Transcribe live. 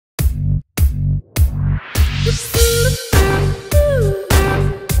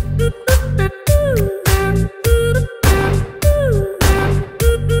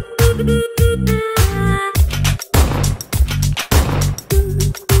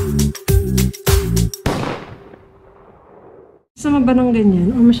Sama ba ng ganyan?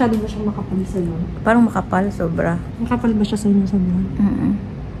 O masyado ba siyang makapal sa'yo? Parang makapal, sobra. Makapal ba siya sa'yo sobra?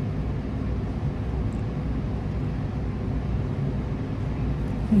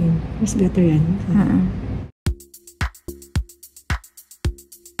 Ayun, mas better yan.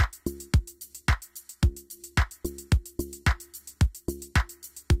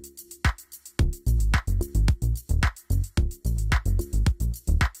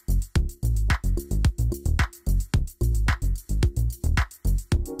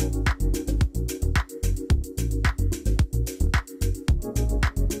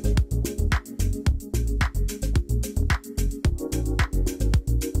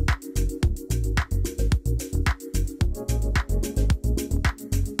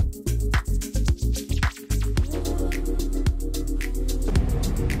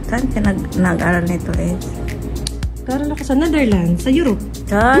 Saan ka nag-aral nito eh? Nag-aral ako sa Netherlands, sa Europe.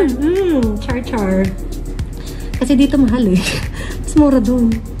 Char? Char. Kasi dito mahal eh. Mas mura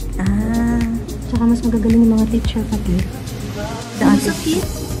dun. Tsaka mas magagaling yung mga teacher pati. Ano sakit?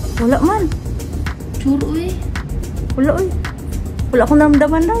 Wala man. Churo eh. Wala eh. Wala akong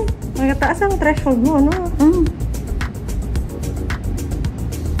naramdaman lang. Magataas ang threshold mo, ano?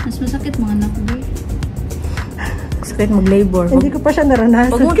 Mas masakit mga anak ko eh. Sakit mag-labor. Hindi ko pa siya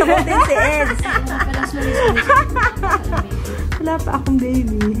naranasan. Huwag mo takutin si Ed. Sorry. Wala pa akong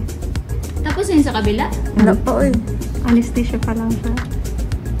baby. Tapos yun sa kabila? Wala pa eh. Anesthesia pa lang siya.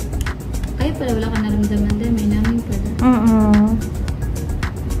 Kaya pala wala ka naramdaman din. May namin pala.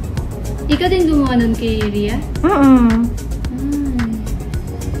 Ikaw din gumawa nun kay Ria?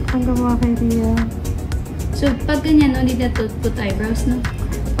 Ang gumawa kay Ria. So pag ganyan, no need na to put eyebrows, no?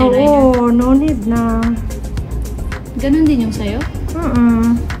 Oo, no need na. Ganon din yung sa'yo?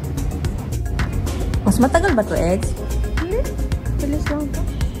 Mas matagal ba to, Ed? Hindi. Bilis lang to.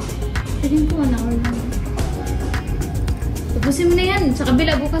 Piling ko 1 hour lang. Tapusin mo na yan. Sa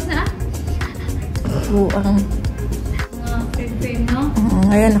kabila bukas na Buang. Mga frame, no?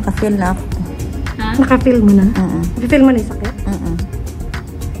 Ngayon, naka-feel na ako. Ha? Naka-feel mo na? Naka-feel mo na yung sakit?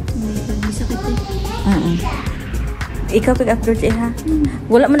 May sakit eh. Ikaw pick-up George ha?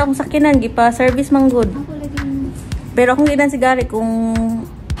 Wala man akong sakinan. Gipa-service mang good. Pero kung ginan sigari, kung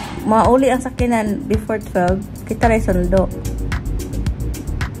mauli ang sakinan before 12, kita rin sundo.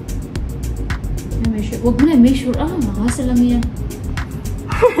 Huwag mo na, make sure. Makasal lang yan.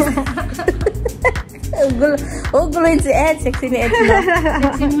 Guloyin si Ed. Sexy ni Ed sila.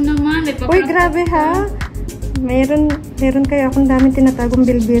 Sexy mo naman. Uy, grabe ha. Meron kayo akong daming tinatagong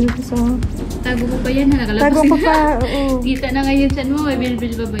bilbil. So, tago ko pa yan ha. Nakalabas tago ko pa, oo. Kita na ngayon siya mo. May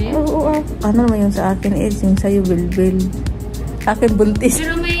bilbil pa ba yan? Oo. Ano naman yung sa akin, Ed? Yung sa'yo, bilbil. Akin, buntis.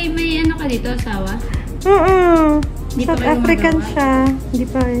 Pero may ano ka dito, asawa? South African siya. Hindi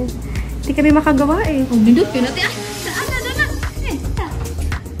pa eh. Hindi kami makagawa eh. Bindot yun natin. Saan na?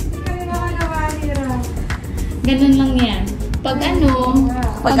 Hindi kami makagawa, Hira. Ganun lang yan. Pag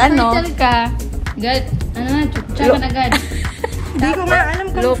fertile ka, tsaka agad. Hindi ko nga alam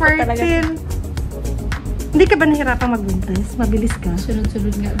kung fertile. Hindi ka ba nahirapang magbuntis? Mabilis ka?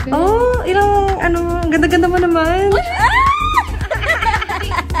 Sunod-sunod nga. Ganda-ganda mo naman.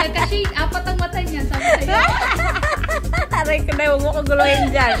 Kasi 4 ang mata niya. Sabi sa'yo. Aray ko na, huwag mo ko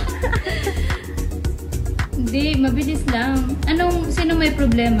guluhin dyan. Hindi, mabilis lang. Sino may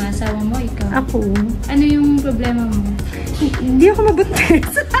problema? Asawa mo, ikaw? Ako. Ano yung problema mo? Hindi ako mabuntis.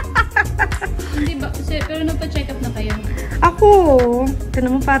 Hindi ba? Pero nagpa-check up na kayo? Ako. Ito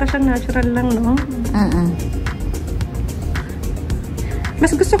naman para siyang natural lang, no?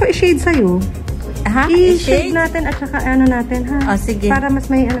 Mas gusto ko i-shade sa'yo. I-shade natin at saka natin, ha? Sige. Para mas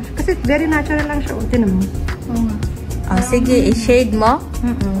may kasi very natural lang siya. Tinan mo. Oo nga. Sige, i-shade mo?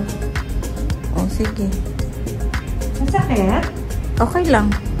 Sige. Masakit? Okay lang.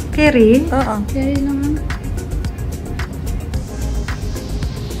 Carry? Oo. Carry naman.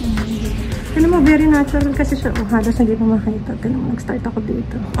 Ano mo, very natural kasi siya. Halos hindi mo makita. Ganun, nag-start ako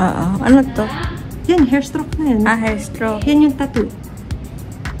dito. Ano to? Yan, hair stroke na yan. Hair stroke. Yan yung tattoo.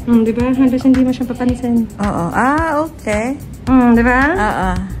 Diba? Halos hindi mo siya papansin. Oo. Okay. Diba?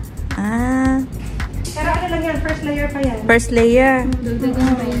 Oo. Pero ano lang yan, first layer pa yan. First layer.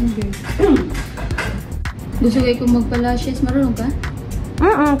 Dagdagan pa yan, girl. Gusto kayo kung magpa-lashes, marunong ka?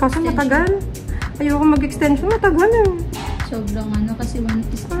 Kasi matagal. Ayoko mag-extension, matagal Sobrang kasi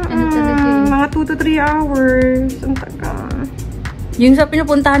talaga mga 2 to 3 hours. Ang tagal. Yung sa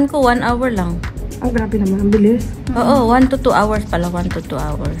pinupuntahan ko, 1 hour lang. Ang grabe naman, ang bilis. Oo, 1 to 2 hours pala. 1 to 2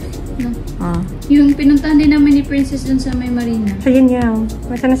 hours. No. Ah. Yung pinuntahan din namin ni Princess dun sa may marina. So, yun yan.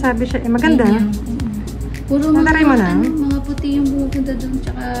 May sinasabi siya, maganda. Puro Nataray mo na? mga puti yung pupunta dun.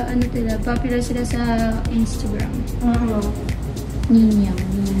 Tsaka ano sila, popular sila sa Instagram. Yun yan.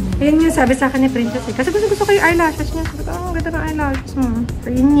 Ayun yung sabi sa akin ni Princess eh. Kasi gusto ko yung eyelashes niya. Sabi ko, ang ganda ng eyelashes mo. So,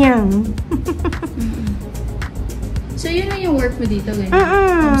 yun yan. So, yun na yung work mo dito, ganyan?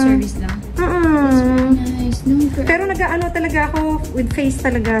 Home service lang? That's very nice. No, pero nag-ano talaga ako with face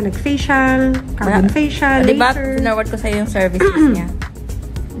talaga. Nag-facial, carbon facial, Diba, laser. pinaward ko sa'yo yung services niya.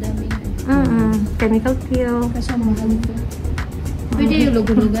 dami na. Chemical peel. Kaso mahal ito. Pwede yung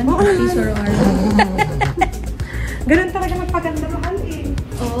lugulugan? Piece or araw? Ganun talaga magpaganda mahal eh.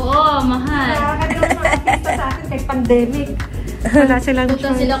 Oo, mahal. Nakakagawa mga artista sa atin kay pandemic. Wala silang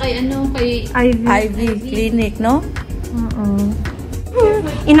Punta sila kay kay IV. Clinic, no?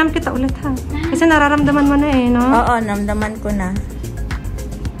 Inam kita ulit ha. Kasi nararamdaman mo na eh, no? Oo, namdaman ko na.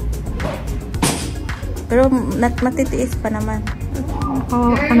 Pero matitiis pa naman.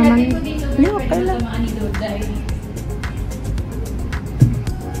 Oo, ako naman. Hindi, okay lang.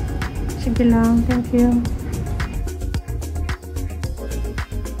 Sige lang, thank you.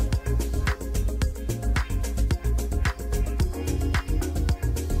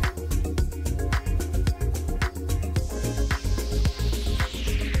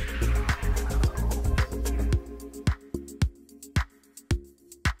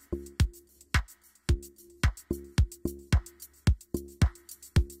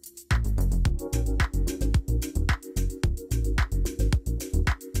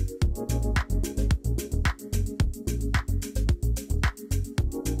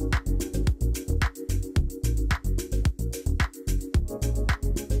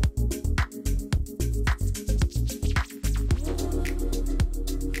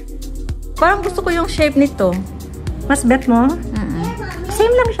 Parang gusto ko yung shape nito. Mas bet mo?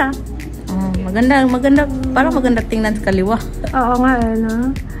 Same lang siya. Oh, maganda. Parang maganda tingnan sa kaliwa. Oo nga eh, no?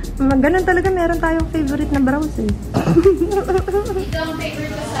 Ganun talaga, meron tayong favorite na brows eh. Ito ang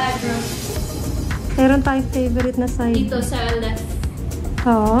favorite ko sa brows. Meron tayong favorite na side. Dito sa left.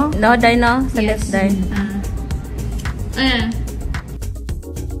 Oo. No, Day, no? Sa left, Day. Ayan.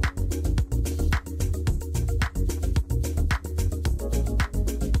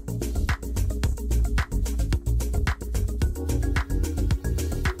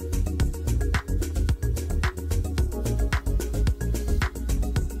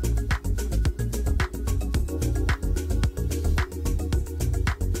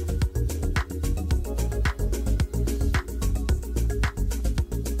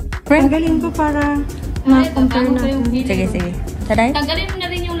 Tanggalin ko para ma-compare natin. Sige. Taday? Tanggalin mo na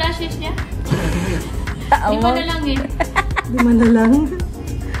rin yung lashes niya. Taawa. 5 na lang eh. 5 na lang.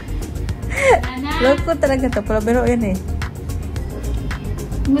 Loko talaga to. Pero yan eh.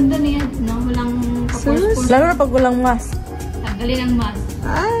 Ganda niya, no? Walang kapurspurs. Lalo na pag walang mask. Tanggalin ang mask.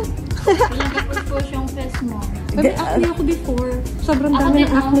 Walang kapurspurs yung face mo. Sabi, acne ako before. Sobrang Ako dami din,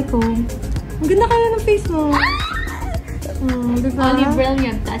 ng acne ko. Ang ganda kaya ng face mo. Diba? Olive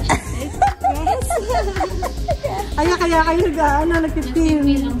brilliant touch. Kaya kayo nag-feel.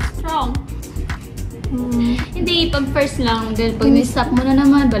 Feeling strong. Hindi, pag first lang. Then pag ni-stop mo na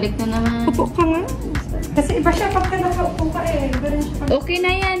naman, balik na naman. Upo ka nga. Kasi iba siya pagka nakaupo ka eh. Okay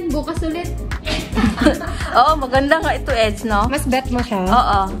na yan. Bukas ulit. Oo, maganda nga ito, Edge, no? Mas bet mo siya?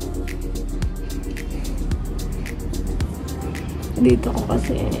 Oo. Dito ko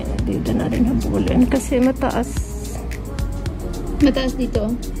kasi, dito na rin habulin. Kasi mataas. Mataas dito.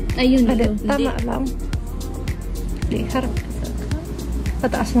 Ayun dito. Tama lang. Hindi, harap ka sa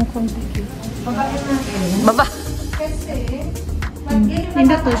mataas ng konti. Babain natin. Baba. Kasi,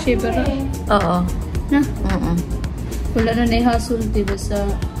 Hindi to siya, pero... Oo. Na? Oo. Wala na na-hustle, diba, sa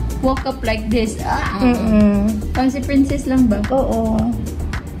walk up like this. Pang si Princess lang ba? Oo.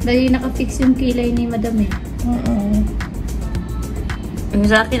 Dahil naka-fix yung kilay ni Madam eh. Yung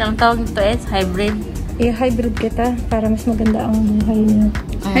sa akin, ang tawag nito, Edge, hybrid. I-hybrid kita para mas maganda ang buhay niya.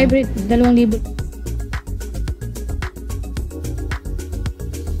 Hybrid, 2,000.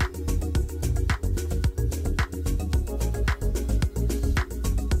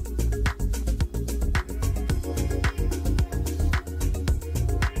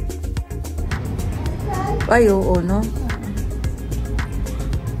 Ay, oo, no?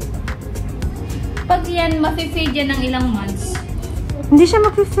 Pag yan, mafe-fade yan ng ilang months. Hindi siya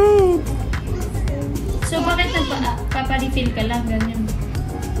mag-fade. So, bakit nagpa-refill ka lang? Ganyan.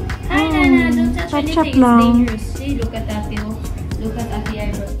 Hi, Nana. Don't touch Touch anything. up It's lang. dangerous. See, look at Ate. Oh. Look at Ate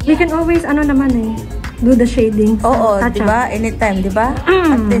eyebrow. We can always, naman eh, do the shading. Oo, Touch diba? up. Anytime, diba?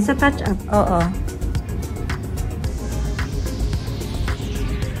 At least, Sa touch up. oo.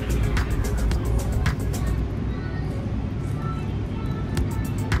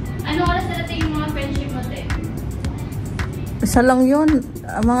 Isa lang yun.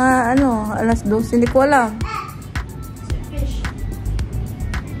 Mga ano, alas 12. Hindi ko alam.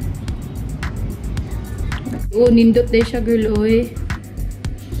 Oh, nindot din siya, girl, oy.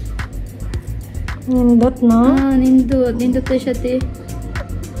 Nindot, no? Ah, nindot. Nindot din siya, te.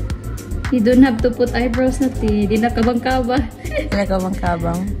 You don't have to put eyebrows na, te. Di na kabang-kabang.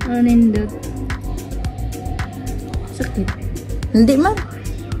 Kabang-kabang. Ah, nindot. Sakit. Hindi man.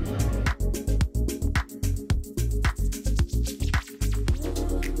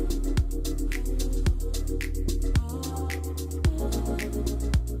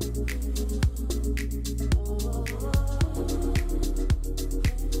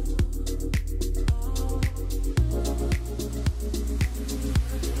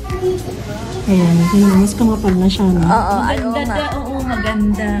 Ayan, mas kumapal na siya, no? Oo, ayaw nga. Oo,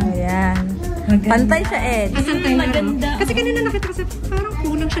 maganda. Ayan. Pantay siya, Ed. Kasantay na, maganda. no? Kasi kanina nakita ko sa parang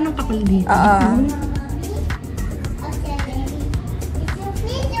kulang siya ng kapal dito. Oo.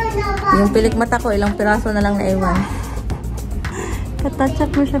 Yung pilik mata ko, ilang piraso na lang naiwan. Katouch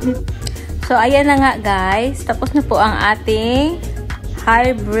up mo siya, babe. So, ayan na nga, guys. Tapos na po ang ating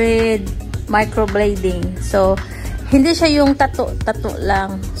hybrid microblading. So, hindi siya yung tato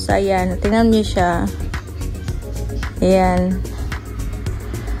lang. So, ayan. Tingnan niyo siya. Ayan.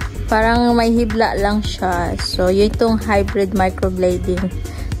 Parang may hibla lang siya. So, yun itong hybrid microblading.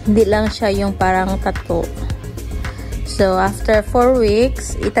 Hindi lang siya yung parang tato. So, after 4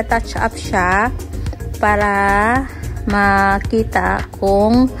 weeks, itatouch up siya para makita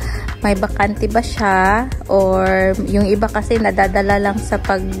kung may bakante ba siya or yung iba kasi nadadala lang sa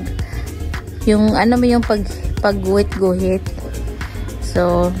yung ano mo yung pagguhit-guhit.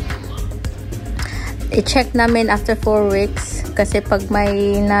 So, i-check namin after 4 weeks kasi pag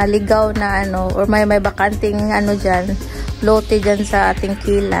may naligaw na ano or may bakanting ano dyan, lote dyan sa ating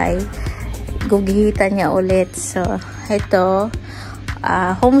kilay, gugihitan niya ulit. So, ito,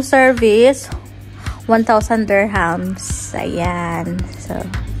 home service, 1,000 dirhams. Ayan. So,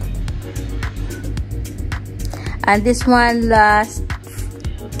 and this one lasts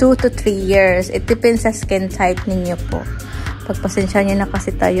 2 to 3 years. It depends sa skin type ninyo po. Pagpasensya nyo na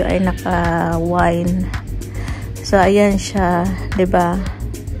kasi tayo ay naka-wine. So, ayan siya. 'Di ba?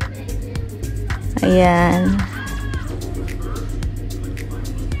 Ayan.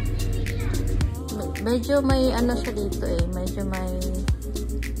 Medyo may ano siya dito eh. Medyo may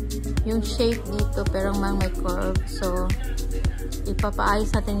yung shape dito pero may curve. So,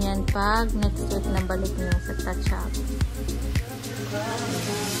 ipapaayos natin yan pag next week na balik nyo sa touch-up.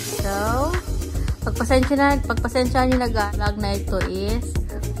 So, pagpasensya nyo na vlog na ito is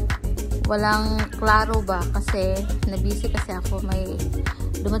walang klaro ba kasi nabisi kasi ako. May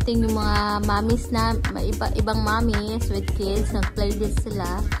dumating yung mga mommies na may ibang mommies with kids, nag-play this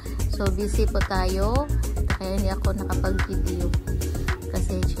sila. So, busy po tayo kaya hindi ako nakapag-video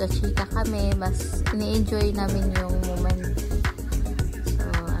kasi chika-chika kami, mas ini-enjoy namin yung moment. So,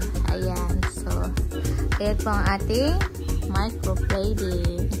 ayan. So, kaya po ang ating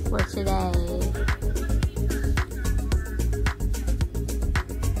microblading for today.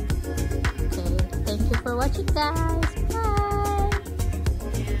 Okay, thank you for watching, guys.